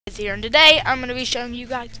Here, and today I'm going to be showing you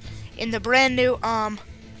guys in the brand new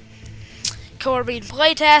Corbean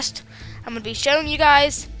playtest. I'm going to be showing you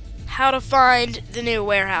guys how to find the new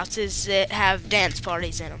warehouses that have dance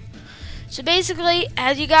parties in them. So basically,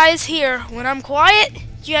 as you guys hear, when I'm quiet,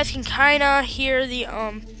 you guys can kind of hear the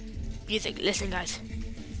music. Listen, guys.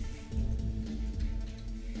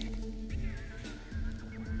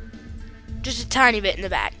 Just a tiny bit in the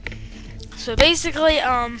back. So basically,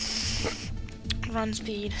 run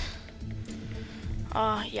speed.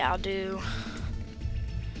 Yeah, I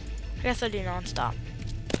guess I'll do non-stop.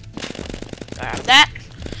 Grab that.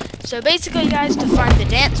 So basically, guys, to find the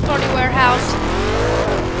dance party warehouse,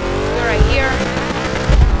 go right here.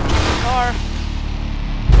 Car.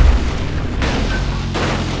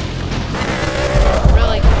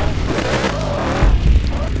 Really cool.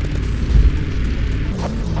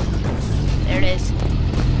 There it is.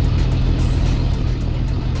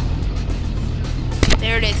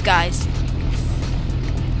 There it is, guys.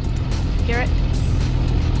 Hear it?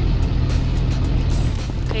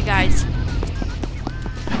 Okay, guys.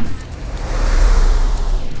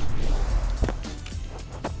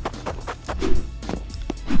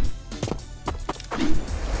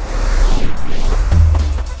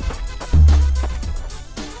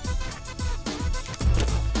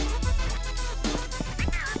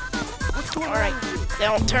 Alright, they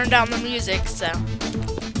don't turn down the music, so.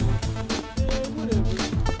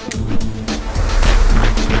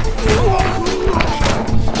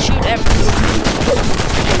 Shoot everything.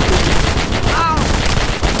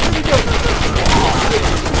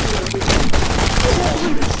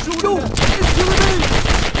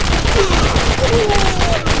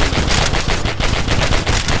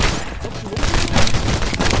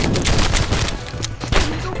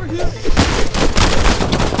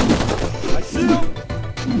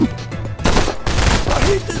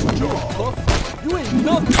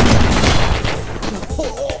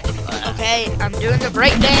 Okay, I'm doing the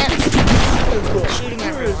break dance, shooting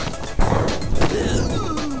everyone.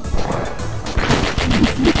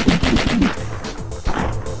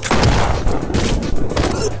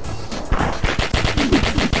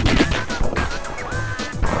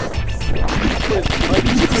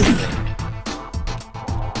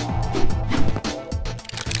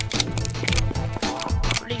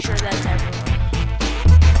 Pretty sure that's everyone.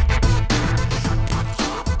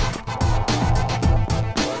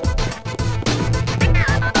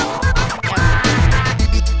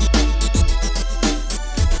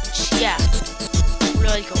 Yeah,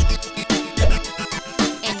 really cool.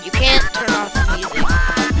 And you can't turn off the music.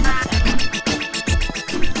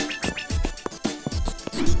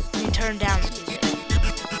 You can turn down the music,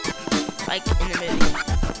 like in the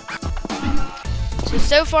movie.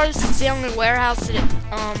 So far this is the only warehouse that it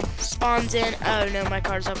spawns in. Oh no, my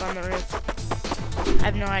car's up on the roof. I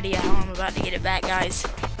have no idea how I'm about to get it back, guys.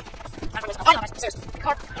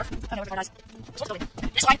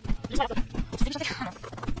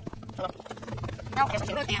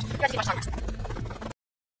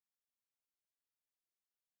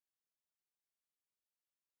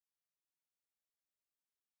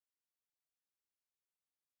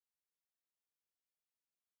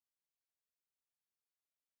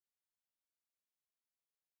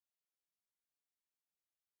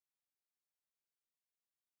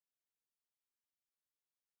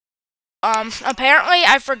 Apparently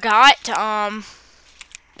I forgot to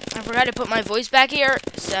put my voice back here,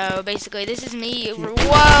 so basically this is me.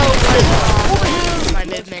 Whoa, my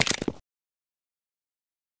movement.